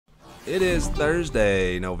It is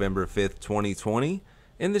Thursday, November 5th, 2020,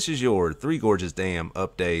 and this is your Three Gorges Dam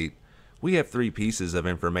update. We have three pieces of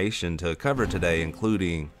information to cover today,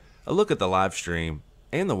 including a look at the live stream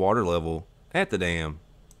and the water level at the dam.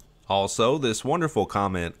 Also, this wonderful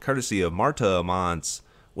comment courtesy of Marta Amance,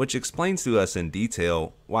 which explains to us in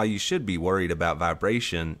detail why you should be worried about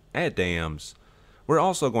vibration at dams. We're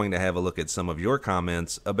also going to have a look at some of your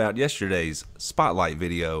comments about yesterday's spotlight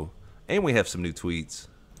video, and we have some new tweets.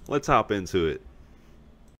 Let's hop into it.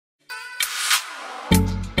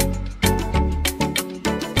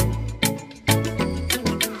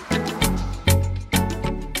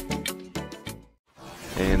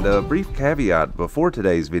 And a brief caveat before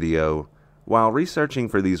today's video. While researching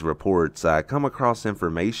for these reports, I come across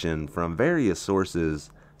information from various sources.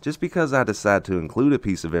 Just because I decide to include a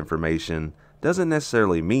piece of information doesn't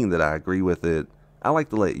necessarily mean that I agree with it. I like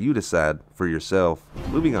to let you decide for yourself.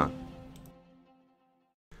 Moving on.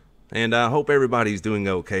 And I hope everybody's doing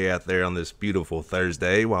okay out there on this beautiful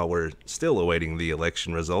Thursday while we're still awaiting the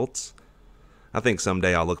election results. I think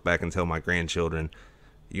someday I'll look back and tell my grandchildren,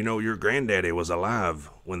 you know, your granddaddy was alive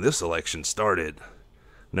when this election started.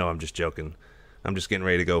 No, I'm just joking. I'm just getting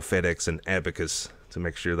ready to go FedEx and Abacus to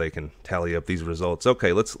make sure they can tally up these results.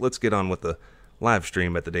 Okay, let's get on with the live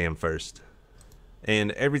stream at the dam first.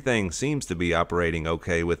 And everything seems to be operating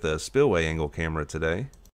okay with the spillway angle camera today.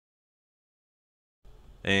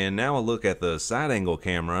 And now a look at the side angle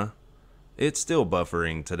camera. It's still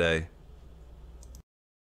buffering today.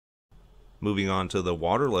 Moving on to the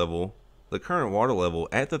water level. The current water level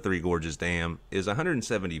at the Three Gorges Dam is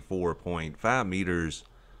 174.5 meters.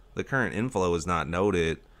 The current inflow is not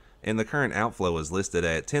noted, and the current outflow is listed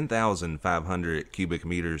at 10,500 cubic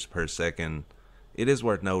meters per second. It is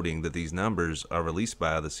worth noting that these numbers are released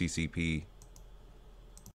by the CCP.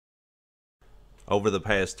 Over the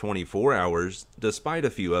past 24 hours, despite a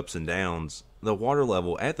few ups and downs, the water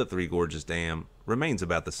level at the Three Gorges Dam remains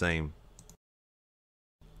about the same.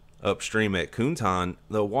 Upstream at Kuntan,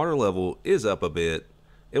 the water level is up a bit.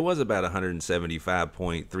 It was about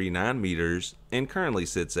 175.39 meters and currently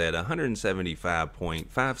sits at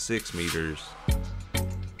 175.56 meters.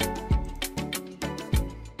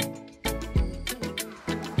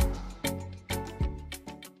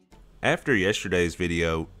 After yesterday's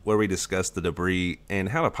video, where we discussed the debris and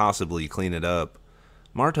how to possibly clean it up,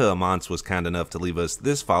 Marta Amance was kind enough to leave us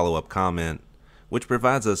this follow-up comment, which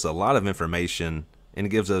provides us a lot of information and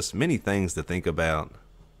gives us many things to think about.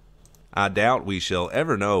 I doubt we shall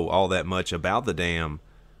ever know all that much about the dam.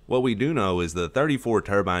 What we do know is the 34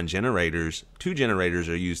 turbine generators, 2 generators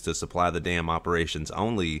are used to supply the dam operations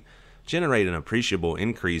only, generate an appreciable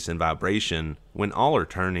increase in vibration when all are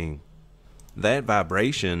turning. That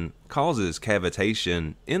vibration causes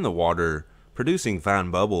cavitation in the water, producing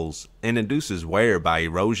fine bubbles, and induces wear by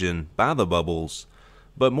erosion by the bubbles.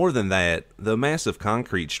 But more than that, the massive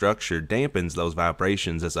concrete structure dampens those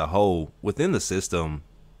vibrations as a whole within the system.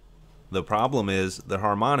 The problem is the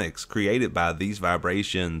harmonics created by these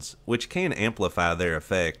vibrations, which can amplify their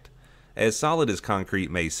effect. As solid as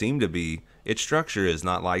concrete may seem to be, its structure is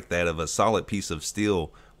not like that of a solid piece of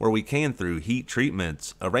steel, where we can, through heat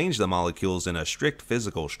treatments, arrange the molecules in a strict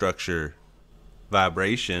physical structure.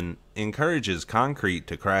 Vibration encourages concrete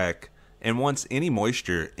to crack, and once any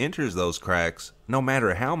moisture enters those cracks, no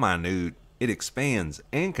matter how minute, it expands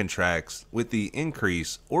and contracts with the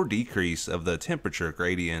increase or decrease of the temperature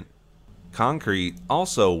gradient. Concrete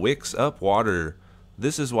also wicks up water.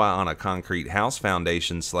 This is why on a concrete house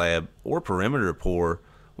foundation slab or perimeter pour,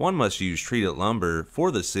 one must use treated lumber for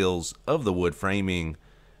the sills of the wood framing.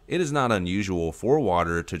 It is not unusual for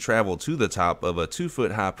water to travel to the top of a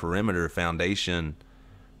 2-foot high perimeter foundation.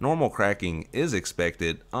 Normal cracking is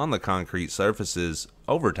expected on the concrete surfaces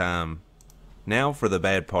over time. Now for the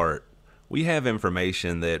bad part. We have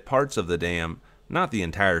information that parts of the dam, not the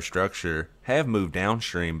entire structure, have moved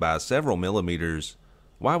downstream by several millimeters.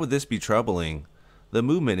 Why would this be troubling? The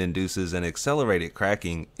movement induces an accelerated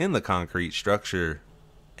cracking in the concrete structure,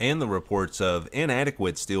 and the reports of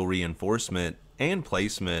inadequate steel reinforcement and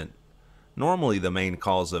placement. Normally the main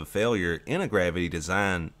cause of failure in a gravity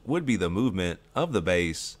design would be the movement of the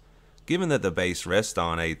base. Given that the base rests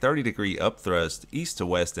on a 30-degree upthrust east to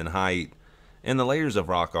west in height, and the layers of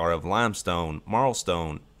rock are of limestone,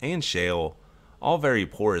 marlstone, and shale, all very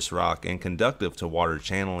porous rock and conductive to water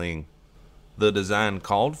channeling. The design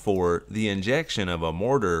called for the injection of a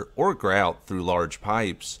mortar or grout through large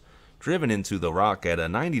pipes, driven into the rock at a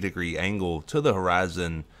 90-degree angle to the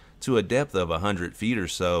horizon to a depth of 100 feet or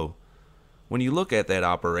so. When you look at that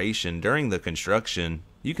operation during the construction,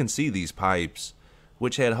 you can see these pipes,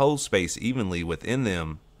 which had holes spaced evenly within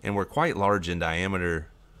them and were quite large in diameter.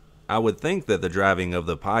 I would think that the driving of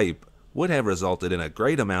the pipe would have resulted in a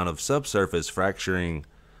great amount of subsurface fracturing,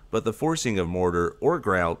 but the forcing of mortar or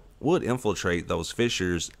grout would infiltrate those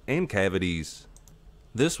fissures and cavities.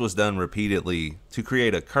 This was done repeatedly to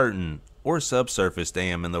create a curtain or subsurface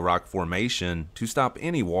dam in the rock formation to stop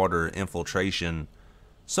any water infiltration.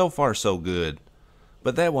 So far so good,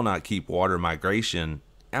 but that will not keep water migration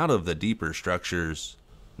out of the deeper structures,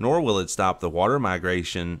 nor will it stop the water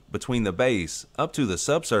migration between the base up to the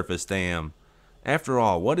subsurface dam. After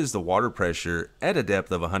all, what is the water pressure at a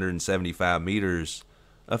depth of 175 meters?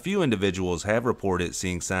 A few individuals have reported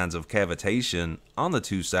seeing signs of cavitation on the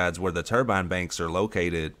two sides where the turbine banks are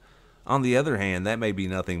located. On the other hand, that may be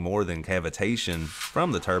nothing more than cavitation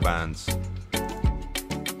from the turbines.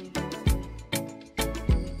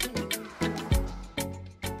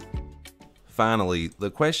 Finally,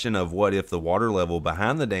 the question of what if the water level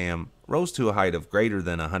behind the dam rose to a height of greater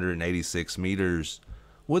than 186 meters?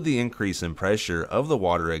 Would the increase in pressure of the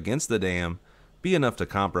water against the dam be enough to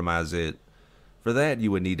compromise it? For that,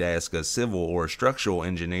 you would need to ask a civil or structural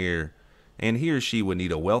engineer, and he or she would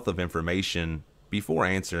need a wealth of information before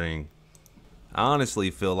answering. I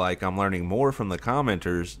honestly feel like I'm learning more from the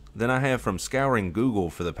commenters than I have from scouring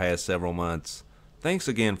Google for the past several months. Thanks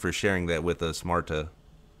again for sharing that with us, Marta.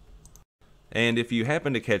 And if you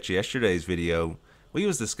happen to catch yesterday's video, we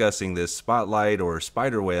was discussing this spotlight or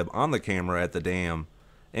spider web on the camera at the dam,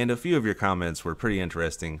 and a few of your comments were pretty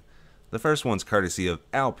interesting. The first one's courtesy of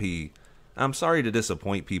Alp. I'm sorry to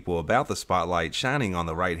disappoint people about the spotlight shining on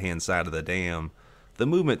the right hand side of the dam. The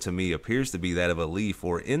movement to me appears to be that of a leaf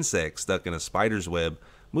or insect stuck in a spider's web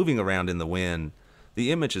moving around in the wind.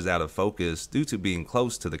 The image is out of focus due to being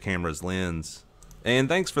close to the camera's lens. And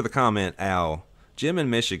thanks for the comment, Al. Jim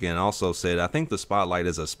in Michigan also said, I think the spotlight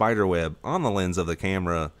is a spider web on the lens of the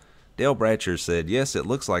camera. Dale Bratcher said, yes, it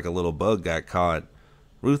looks like a little bug got caught.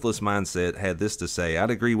 Ruthless Mindset had this to say,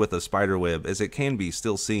 I'd agree with a spider web as it can be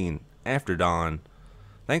still seen after dawn.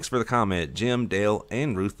 Thanks for the comment, Jim, Dale,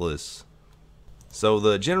 and Ruthless. So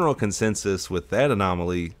the general consensus with that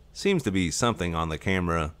anomaly seems to be something on the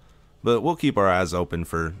camera, but we'll keep our eyes open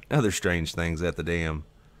for other strange things at the dam.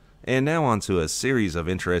 And now on to a series of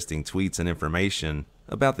interesting tweets and information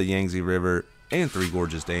about the Yangtze River and Three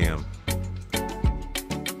Gorges Dam.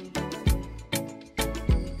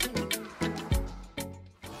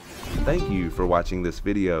 Thank you for watching this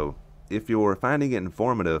video. If you're finding it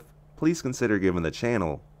informative, please consider giving the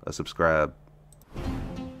channel a subscribe.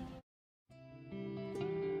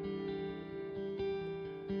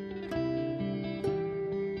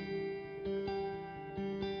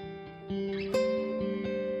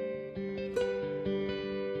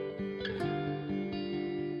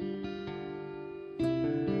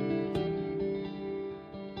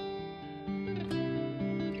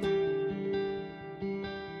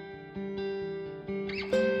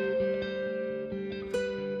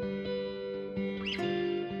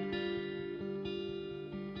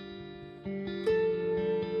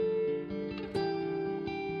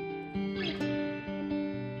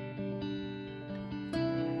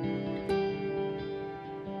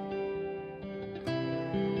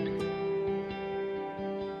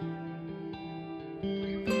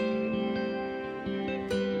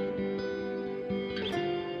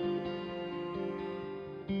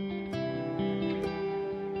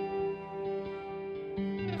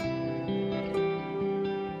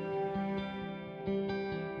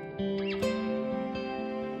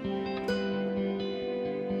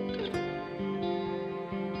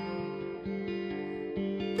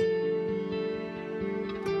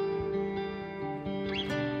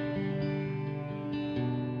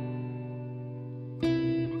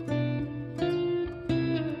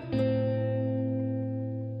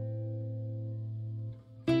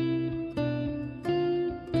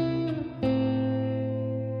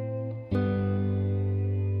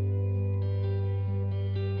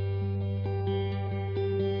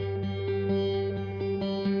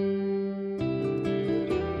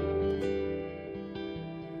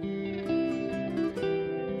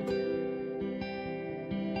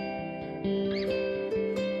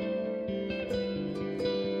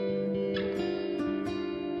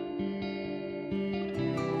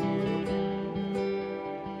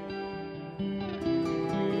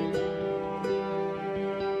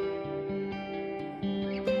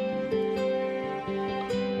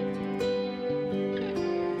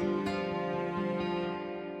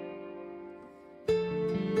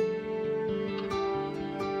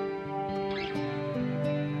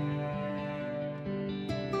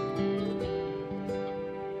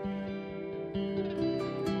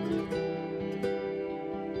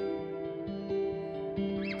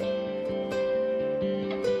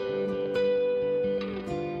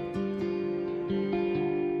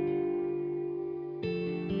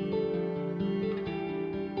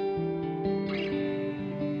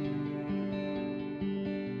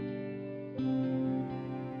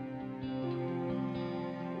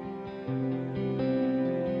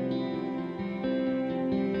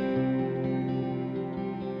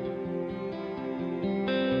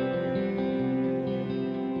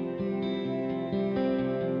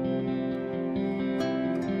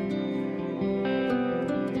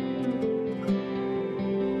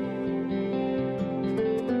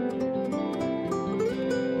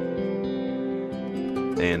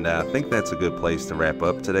 And I think that's a good place to wrap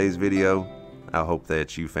up today's video. I hope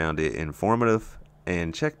that you found it informative,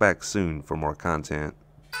 and check back soon for more content.